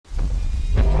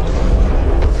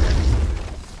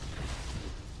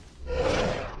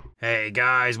Hey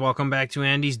guys, welcome back to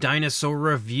Andy's Dinosaur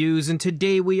Reviews, and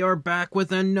today we are back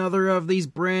with another of these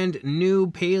brand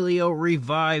new Paleo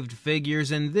Revived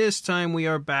figures, and this time we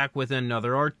are back with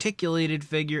another articulated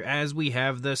figure as we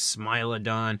have the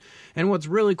Smilodon. And what's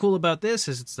really cool about this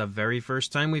is it's the very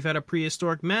first time we've had a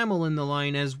prehistoric mammal in the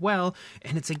line as well,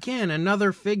 and it's again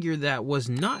another figure that was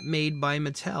not made by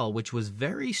Mattel, which was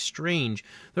very strange.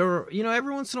 There are,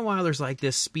 every once in a while there's like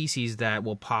this species that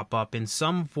will pop up in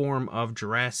some form of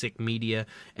Jurassic media,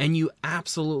 and you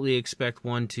absolutely expect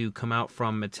one to come out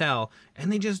from Mattel,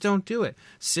 and they just don't do it.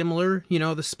 Similar, the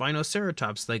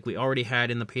Spinoceratops, like we already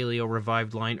had in the Paleo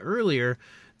Revived line earlier,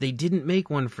 they didn't make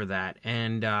one for that,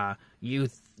 and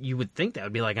you would think that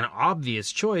would be like an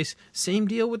obvious choice. Same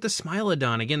deal with the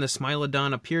Smilodon. Again, the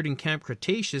Smilodon appeared in Camp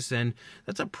Cretaceous, and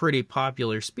that's a pretty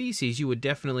popular species. You would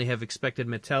definitely have expected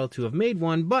Mattel to have made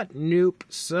one, but nope.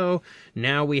 So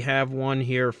now we have one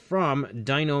here from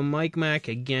Dino Mike Mac,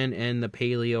 again, in the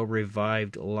Paleo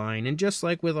Revived line. And just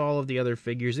like with all of the other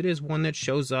figures, it is one that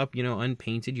shows up,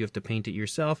 unpainted. You have to paint it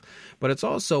yourself. But it's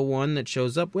also one that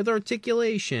shows up with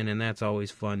articulation, and that's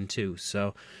always fun too.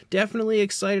 So definitely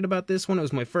excited about this one. It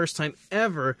was my first time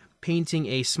ever painting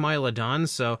a Smilodon,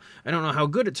 so I don't know how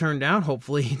good it turned out.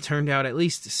 Hopefully it turned out at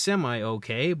least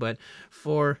semi-okay, but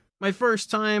for my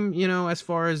first time, as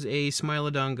far as a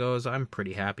Smilodon goes, I'm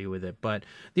pretty happy with it. But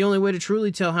the only way to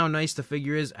truly tell how nice the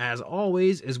figure is, as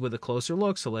always, is with a closer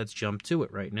look, so let's jump to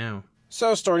it right now.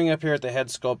 So starting up here at the head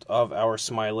sculpt of our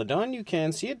Smilodon, you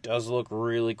can see it does look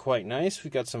really quite nice.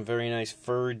 We've got some very nice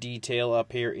fur detail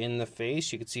up here in the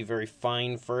face. You can see very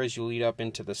fine fur as you lead up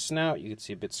into the snout. You can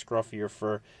see a bit scruffier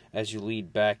fur as you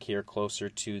lead back here closer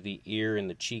to the ear and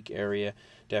the cheek area.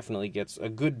 Definitely gets a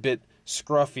good bit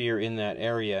scruffier in that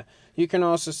area. You can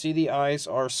also see the eyes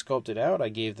are sculpted out. I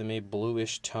gave them a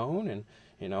bluish tone,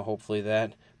 and hopefully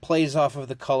that plays off of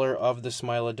the color of the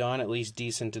Smilodon, at least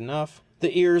decent enough.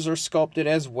 The ears are sculpted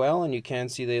as well, and you can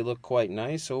see they look quite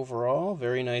nice overall.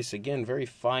 Very nice, again, very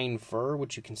fine fur,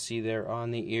 which you can see there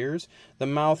on the ears. The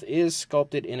mouth is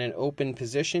sculpted in an open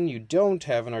position. You don't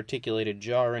have an articulated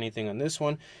jaw or anything on this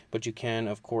one, but you can,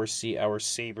 of course, see our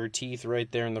saber teeth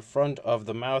right there in the front of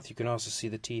the mouth. You can also see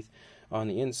the teeth on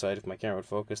the inside, if my camera would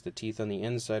focus, the teeth on the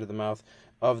inside of the mouth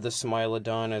of the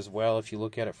Smilodon as well. If you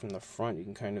look at it from the front, you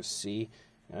can kind of see.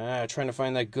 Trying to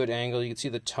find that good angle. You can see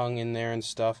the tongue in there and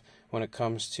stuff. When it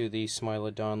comes to the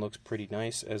Smilodon, looks pretty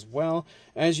nice as well.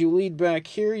 As you lead back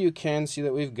here, you can see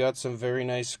that we've got some very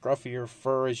nice scruffier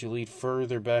fur as you lead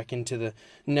further back into the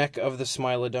neck of the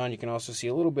Smilodon. You can also see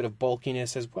a little bit of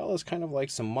bulkiness as well as kind of like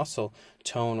some muscle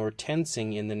tone or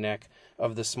tensing in the neck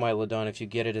of the Smilodon if you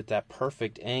get it at that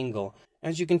perfect angle.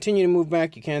 As you continue to move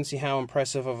back, you can see how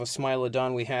impressive of a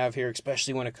Smilodon we have here,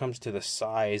 especially when it comes to the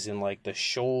size and like the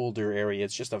shoulder area.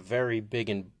 It's just a very big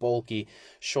and bulky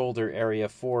shoulder area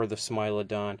for the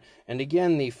Smilodon. And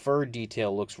again, the fur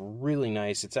detail looks really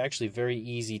nice. It's actually very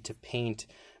easy to paint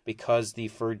because the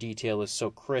fur detail is so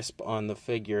crisp on the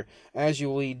figure. As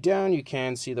you lead down, you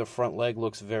can see the front leg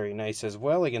looks very nice as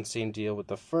well. Again, same deal with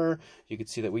the fur. You can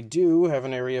see that we do have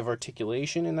an area of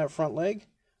articulation in that front leg,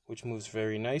 which moves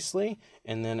very nicely.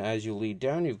 And then as you lead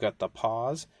down, you've got the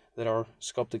paws that are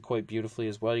sculpted quite beautifully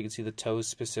as well. You can see the toes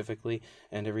specifically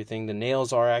and everything. The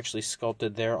nails are actually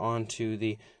sculpted there onto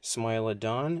the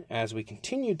Smilodon. As we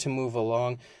continue to move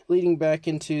along, leading back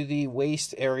into the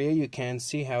waist area, you can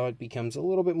see how it becomes a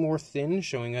little bit more thin,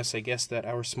 showing us, I guess, that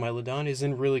our Smilodon is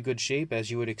in really good shape,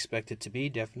 as you would expect it to be.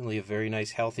 Definitely a very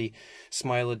nice, healthy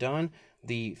Smilodon.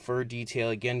 The fur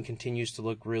detail, again, continues to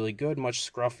look really good, much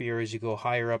scruffier as you go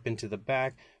higher up into the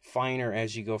back, finer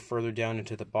as you go further down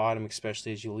into the bottom,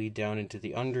 especially as you lead down into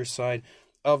the underside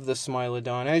of the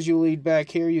Smilodon. As you lead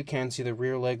back here, you can see the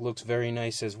rear leg looks very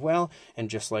nice as well, and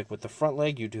just like with the front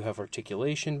leg, you do have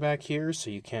articulation back here,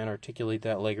 so you can articulate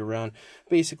that leg around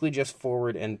basically just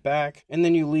forward and back. And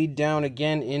then you lead down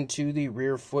again into the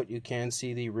rear foot. You can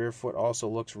see the rear foot also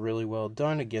looks really well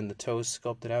done. Again, the toes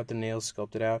sculpted out, the nails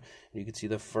sculpted out, and you can see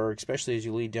the fur, especially as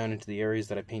you lead down into the areas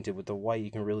that I painted with the white. You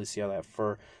can really see how that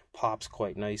fur pops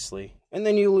quite nicely. And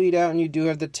then you lead out and you do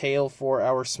have the tail for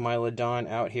our Smilodon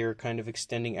out here, kind of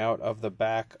extending out of the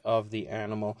back of the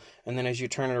animal. And then as you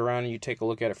turn it around and you take a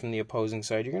look at it from the opposing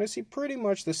side, you're going to see pretty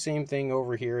much the same thing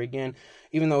over here again.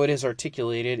 Even though it is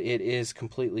articulated, it is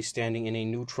completely standing in a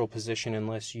neutral position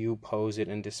unless you pose it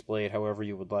and display it however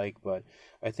you would like. But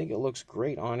I think it looks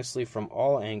great, honestly, from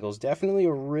all angles. Definitely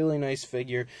a really nice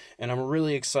figure, and I'm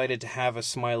really excited to have a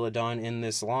Smilodon in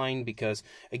this line because,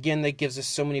 again, that gives us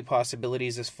so many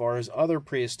possibilities as far as other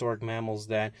prehistoric mammals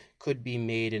that could be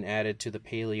made and added to the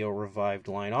Paleo Revived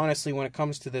line. Honestly, when it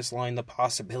comes to this line, the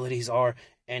possibilities are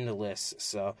endless,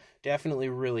 so definitely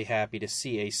really happy to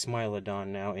see a Smilodon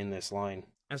now in this line.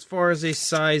 As far as a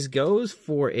size goes,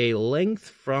 for a length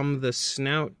from the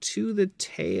snout to the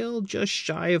tail, just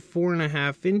shy of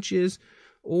 4.5 inches,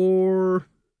 or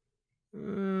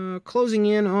closing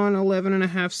in on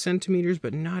 11.5 centimeters,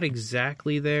 but not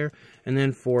exactly there. And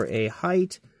then for a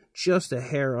height, just a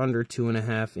hair under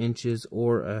 2.5 inches,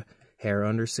 or a hair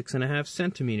under 6.5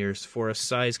 centimeters. For a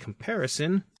size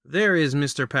comparison, there is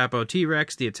Mr. Papo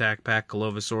T-Rex, the Attack Pack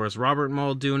Colovosaurus, Robert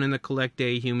Muldoon, and the Collect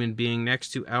Day Human Being next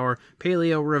to our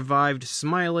Paleo Revived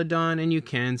Smilodon, and you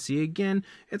can see again,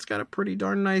 it's got a pretty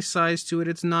darn nice size to it.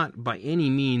 It's not by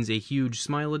any means a huge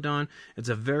Smilodon. It's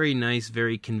a very nice,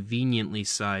 very conveniently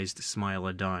sized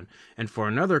Smilodon. And for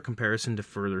another comparison to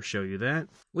further show you that,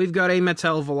 we've got a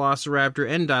Mattel Velociraptor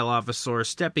and Dilophosaurus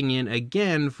stepping in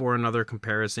again for another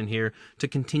comparison here to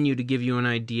continue to give you an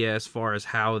idea as far as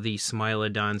how the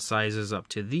Smilodon sizes up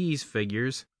to these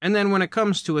figures. And then when it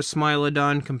comes to a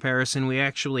Smilodon comparison, we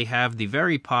actually have the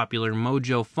very popular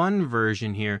Mojo Fun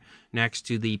version here next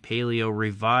to the Paleo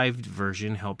Revived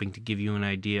version, helping to give you an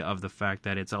idea of the fact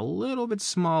that it's a little bit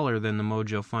smaller than the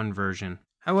Mojo Fun version.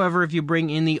 However, if you bring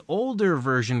in the older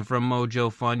version from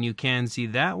Mojo Fun, you can see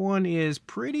that one is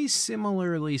pretty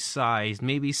similarly sized,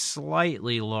 maybe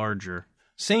slightly larger.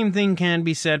 Same thing can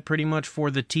be said pretty much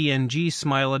for the TNG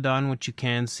Smilodon, which you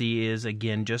can see is,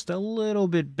 again, just a little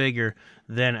bit bigger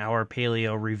than our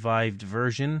Paleo Revived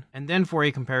version. And then for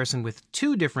a comparison with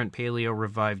two different Paleo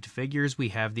Revived figures, we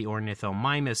have the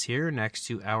Ornithomimus here next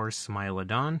to our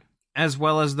Smilodon, as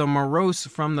well as the Morose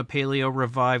from the Paleo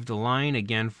Revived line,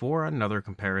 again for another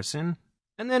comparison.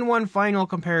 And then one final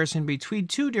comparison between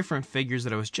two different figures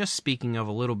that I was just speaking of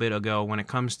a little bit ago when it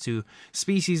comes to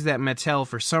species that Mattel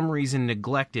for some reason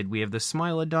neglected. We have the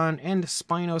Smilodon and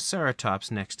Spinoceratops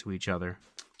next to each other.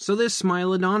 So this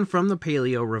Smilodon from the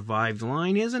Paleo Revived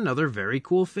line is another very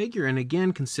cool figure, and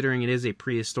again, considering it is a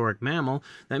prehistoric mammal,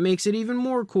 that makes it even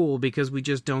more cool because we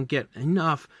just don't get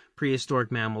enough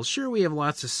prehistoric mammals. Sure, we have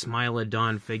lots of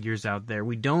Smilodon figures out there.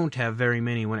 We don't have very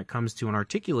many when it comes to an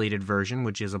articulated version,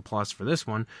 which is a plus for this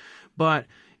one, but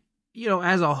you know,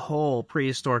 as a whole,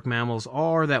 prehistoric mammals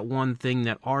are that one thing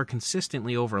that are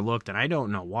consistently overlooked, and I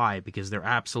don't know why, because they're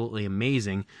absolutely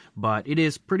amazing, but it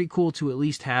is pretty cool to at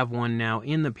least have one now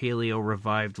in the Paleo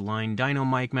Revived line. Dino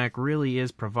Mike Mac really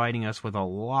is providing us with a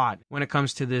lot when it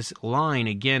comes to this line.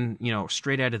 Again, you know,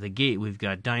 straight out of the gate, we've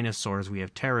got dinosaurs, we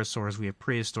have pterosaurs, we have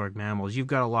prehistoric mammals. You've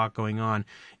got a lot going on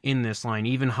in this line,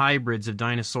 even hybrids of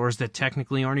dinosaurs that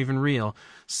technically aren't even real.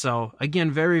 So, again,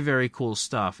 very, very cool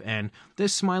stuff, and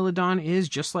this Smilodon is,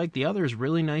 just like the others,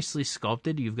 really nicely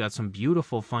sculpted. You've got some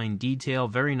beautiful fine detail,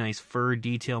 very nice fur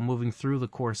detail moving through the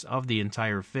course of the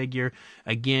entire figure.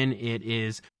 Again, it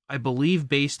is, I believe,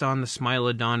 based on the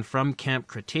Smilodon from Camp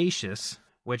Cretaceous,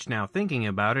 which, now thinking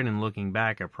about it and looking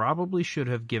back, I probably should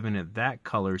have given it that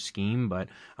color scheme, but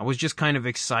I was just kind of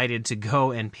excited to go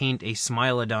and paint a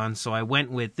Smilodon, so I went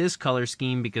with this color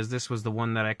scheme because this was the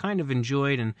one that I kind of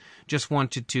enjoyed and just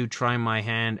wanted to try my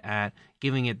hand at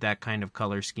giving it that kind of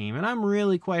color scheme. And I'm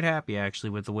really quite happy,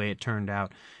 actually, with the way it turned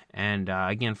out. And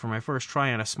again, for my first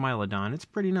try on a Smilodon, it's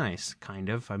pretty nice, kind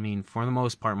of. I mean, for the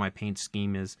most part, my paint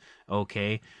scheme is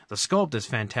okay. The sculpt is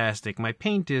fantastic. My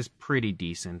paint is pretty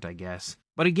decent, I guess.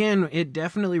 But again, it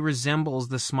definitely resembles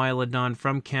the Smilodon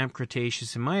from Camp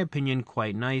Cretaceous, in my opinion,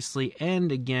 quite nicely,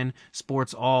 and again,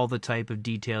 sports all the type of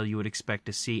detail you would expect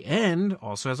to see, and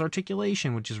also has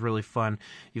articulation, which is really fun.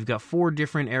 You've got 4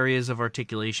 different areas of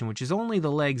articulation, which is only the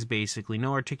legs, basically.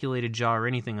 No articulated jaw or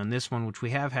anything on this one, which we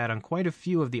have had on quite a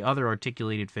few of the other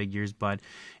articulated figures, but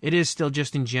it is still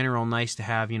just in general nice to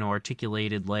have, you know,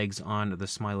 articulated legs on the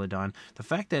Smilodon. The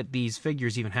fact that these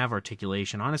figures even have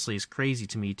articulation, honestly, is crazy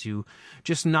to me, to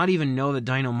just not even know that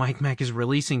Dino Mike Mac is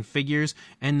releasing figures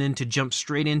and then to jump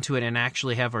straight into it and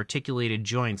actually have articulated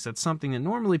joints. That's something that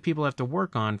normally people have to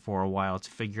work on for a while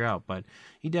to figure out, but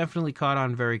he definitely caught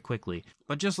on very quickly.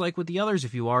 But just like with the others,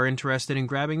 if you are interested in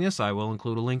grabbing this, I will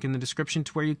include a link in the description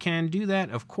to where you can do that,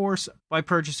 of course, by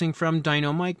purchasing from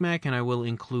Dino Mike Mac, and I will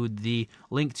include the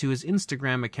link to his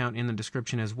Instagram account in the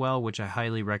description as well, which I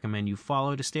highly recommend you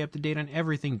follow to stay up to date on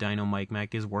everything Dino Mike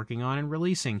Mac is working on and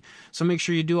releasing. So make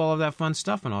sure you do all of that fun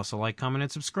stuff, and also like, comment,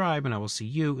 and subscribe, and I will see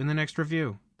you in the next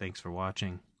review. Thanks for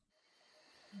watching.